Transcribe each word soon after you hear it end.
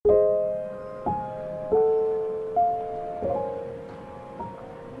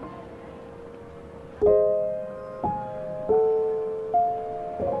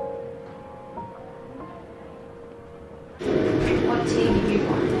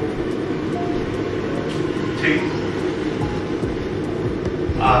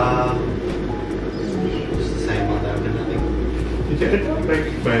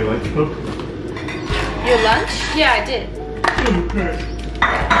Yeah, I did.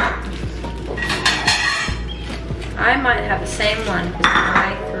 I might have the same one because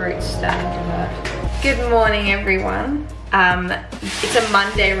my throat's starting to hurt. Good morning, everyone. It's a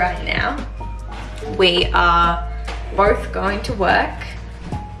Monday right now. We are both going to work,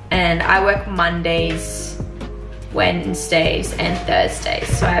 and I work Mondays, Wednesdays, and Thursdays.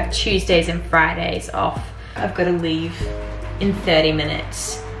 So I have Tuesdays and Fridays off. I've got to leave in 30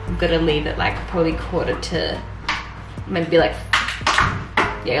 minutes. I've got to leave at like probably quarter to, maybe like,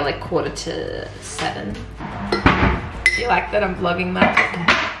 yeah, like 6:45. Do you like that I'm vlogging, Mark?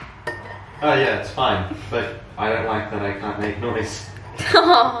 Oh yeah, it's fine, but I don't like that I can't make noise.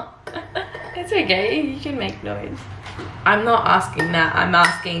 It's okay, you can make noise. I'm not asking that, I'm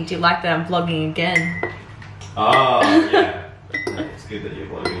asking, do you like that I'm vlogging again? Oh, yeah. It's good that you're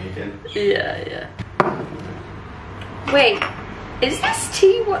vlogging again. Yeah. Wait, is this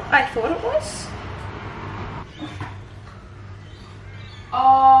tea what I thought it was?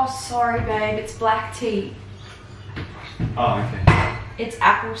 Oh, sorry babe, it's black tea. Oh, okay. It's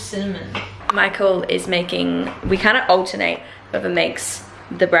apple cinnamon. Michael is making, we kind of alternate whoever makes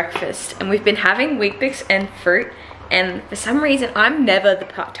the breakfast, and we've been having Weet-Bix and fruit, and for some reason I'm never the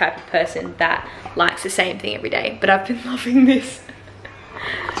type of person that likes the same thing every day, but I've been loving this.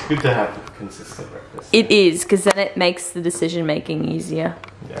 It's good to have a consistent breakfast. It is, because then it makes the decision making easier.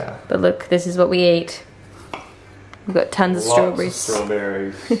 Yeah. But look, this is what we eat. We've got tons of strawberries.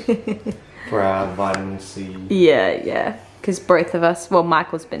 Strawberries for our vitamin C. Yeah. Because both of us, well,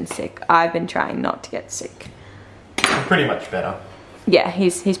 Michael's been sick. I've been trying not to get sick. I'm pretty much better. Yeah,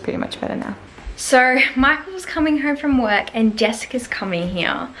 he's pretty much better now. So Michael's coming home from work and Jessica's coming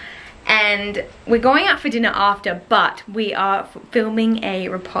here. And we're going out for dinner after, but we are filming a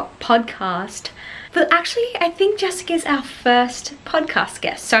podcast. But actually, I think Jessica's our first podcast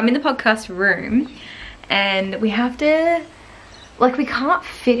guest. So I'm in the podcast room and we have to, like, we can't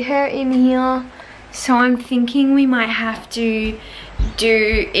fit her in here. So I'm thinking we might have to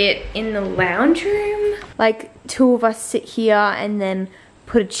do it in the lounge room. Like, two of us sit here and then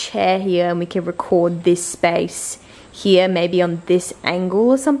put a chair here and we can record this space here, maybe on this angle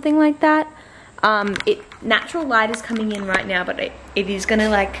or something like that. Natural light is coming in right now, but it is gonna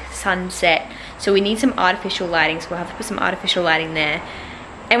like sunset. So we need some artificial lighting, so we'll have to put some artificial lighting there.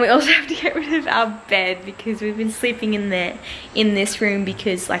 And we also have to get rid of our bed because we've been sleeping in this room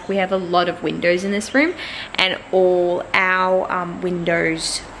because like we have a lot of windows in this room and all our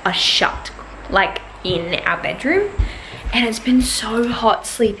windows are shut, like in our bedroom. And it's been so hot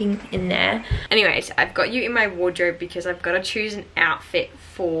sleeping in there. Anyways, I've got you in my wardrobe because I've got to choose an outfit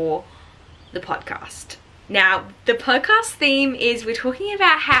for the podcast. Now, the podcast theme is we're talking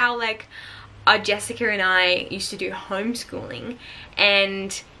about how like Jessica and I used to do homeschooling,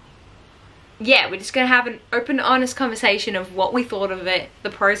 and yeah, we're just gonna have an open, honest conversation of what we thought of it, the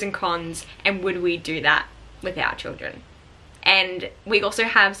pros and cons, and would we do that with our children. And we also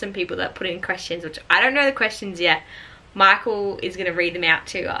have some people that put in questions, which I don't know the questions yet. Michael is gonna read them out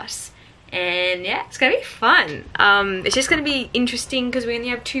to us, and yeah, it's gonna be fun. It's just gonna be interesting because we only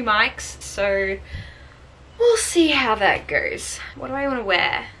have 2 mics, so we'll see how that goes. What do I want to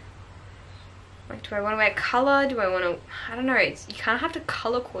wear? Like, do I want to wear color? Do I want to, I don't know, you kind of have to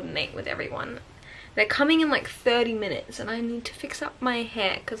color coordinate with everyone. They're coming in like 30 minutes and I need to fix up my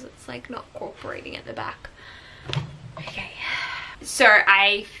hair because it's like not cooperating at the back. Okay. So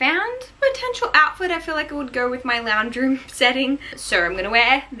I found a potential outfit I feel like it would go with my lounge room setting. So I'm going to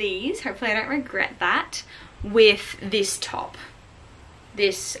wear these, hopefully I don't regret that, with this top.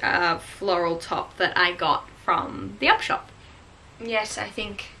 This floral top that I got from the Up Shop. Yes, I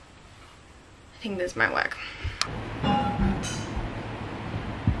think this might work.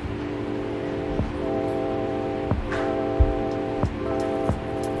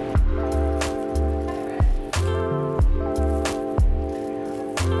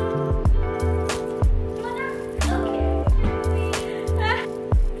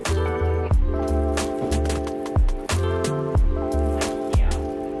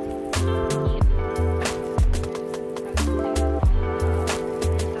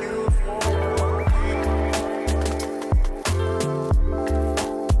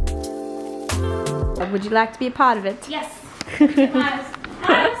 Would you like to be a part of it? Yes.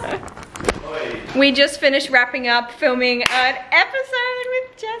 We just finished wrapping up filming an episode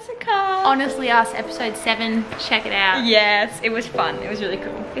with Jessica. Honestly Us, episode 7. Check it out. Yes, it was fun. It was really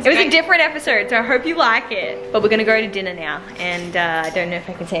cool. It was a different episode, so I hope you like it. But we're gonna go to dinner now, and I don't know if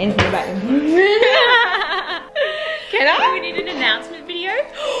I can say anything about it. Can I? We need an announcement video.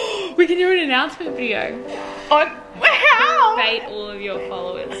 We can do an announcement video. On how? Bait all of your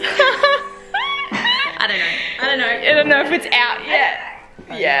followers. I don't know if it's out yet.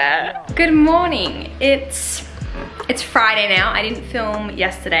 Yeah. Good morning. It's Friday now. I didn't film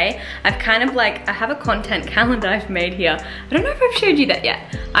yesterday. I've kind of like, I have a content calendar I've made here. I don't know if I've showed you that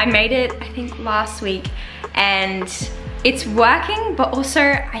yet. I made it, I think, last week, and it's working, but also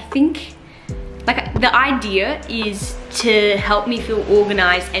I think like the idea is to help me feel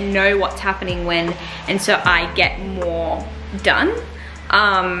organized and know what's happening when, and so I get more done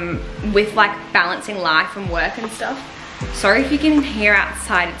with like balancing life and work and stuff. Sorry if you can hear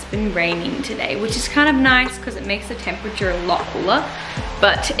outside, it's been raining today, which is kind of nice because it makes the temperature a lot cooler,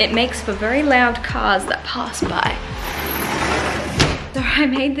 but it makes for very loud cars that pass by. So I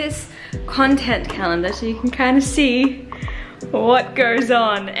made this content calendar so you can kind of see what goes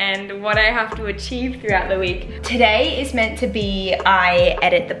on and what I have to achieve throughout the week. Today is meant to be, I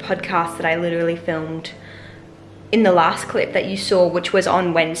edit the podcast that I literally filmed in the last clip that you saw, which was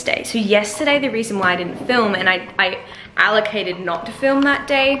on Wednesday. So yesterday, the reason why I didn't film and I allocated not to film that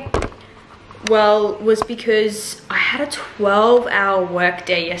day, well, was because I had a 12-hour work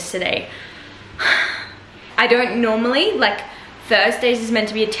day yesterday. I don't normally, like, Thursdays is meant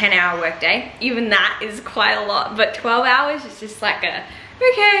to be a 10-hour work day. Even that is quite a lot, but 12 hours is just like a,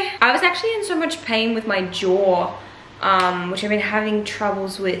 okay. I was actually in so much pain with my jaw, which I've been having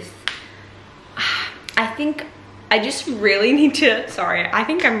troubles with. I think I just really need to, sorry, I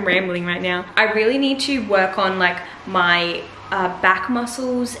think I'm rambling right now. I really need to work on like my back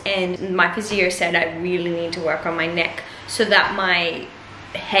muscles, and my physio said I really need to work on my neck so that my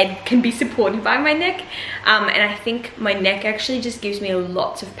head can be supported by my neck, and I think my neck actually just gives me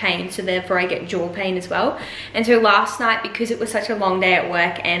lots of pain, so therefore I get jaw pain as well. And so last night, because it was such a long day at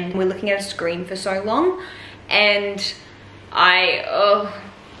work and we're looking at a screen for so long, and I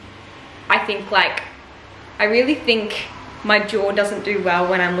think like, I really think my jaw doesn't do well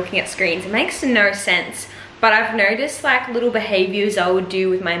when I'm looking at screens. It makes no sense, but I've noticed like little behaviors I would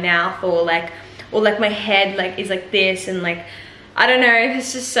do with my mouth, or like my head like is like this, and like, I don't know,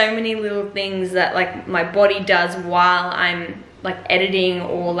 there's just so many little things that like my body does while I'm like editing,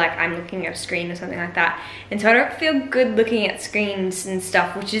 or like I'm looking at a screen or something like that. And so I don't feel good looking at screens and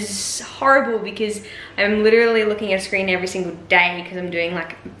stuff, which is horrible because I'm literally looking at a screen every single day because I'm doing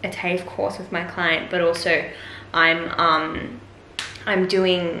like a TAFE course with my client, but also I'm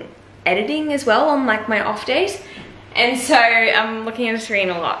doing editing as well on like my off days. And so I'm looking at a screen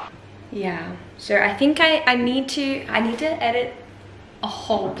a lot. Yeah, so I think I need to edit a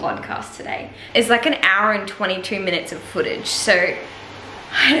whole podcast today. It's like an hour and 22 minutes of footage, so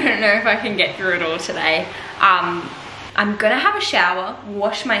I don't know if I can get through it all today. I'm gonna have a shower,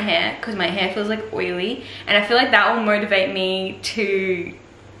 wash my hair, because my hair feels like oily, and I feel like that will motivate me to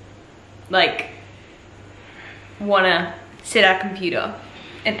like wanna sit at a computer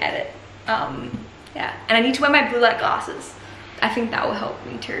and edit. Yeah, and I need to wear my blue light glasses. I think that will help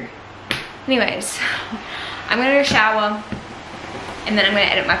me too. Anyways, I'm gonna do a shower, and then I'm gonna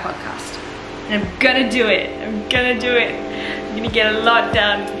edit my podcast. And I'm gonna do it. I'm gonna do it. I'm gonna get a lot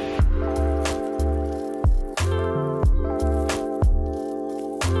done.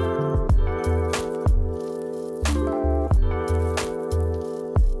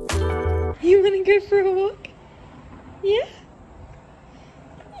 You wanna go for a walk? Yeah?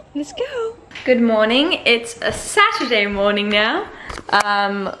 Let's go. Good morning. It's a Saturday morning now.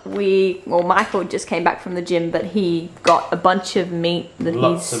 Well, Michael just came back from the gym, but he got a bunch of meat that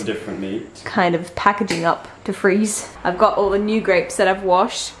Lots of different meat. Kind of packaging up to freeze. I've got all the new grapes that I've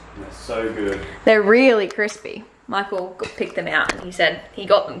washed. They're so good. They're really crispy. Michael picked them out and he said he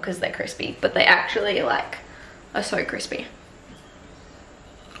got them because they're crispy, but they actually like are so crispy.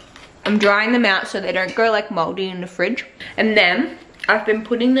 I'm drying them out so they don't go like moldy in the fridge. And then I've been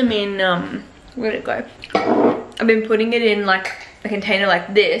putting them in, where'd it go? I've been putting it in like a container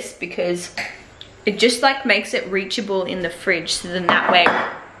like this because it just like makes it reachable in the fridge, so then that way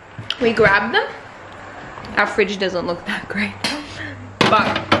we grab them. Our fridge doesn't look that great, but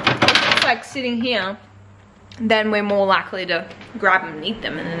if it's like sitting here, then we're more likely to grab them and eat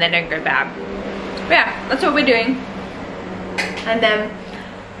them, and then they don't go bad. But yeah, that's what we're doing. And then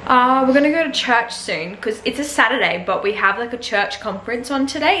we're gonna go to church soon because it's a Saturday, but we have like a church conference on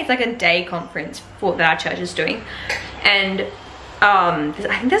today. It's like a day conference that our church is doing, and I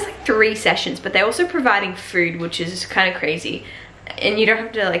think there's like 3 sessions, but they're also providing food, which is kind of crazy, and you don't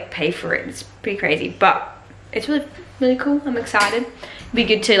have to like pay for it. It's pretty crazy, but it's really cool. I'm excited. It'd be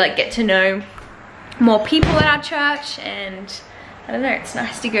good to like get to know more people at our church, and I don't know, it's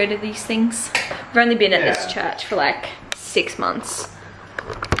nice to go to these things. We've only been at this church for like 6 months.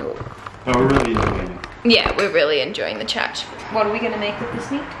 Oh, we're really enjoying it. Yeah, we're really enjoying the church. What are we gonna make with this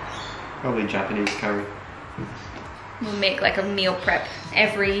meat? Probably Japanese curry. We'll make like a meal prep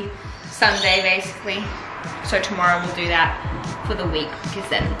every Sunday basically. So tomorrow we'll do that for the week because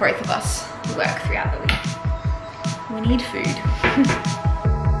then both of us work throughout the week. We need food.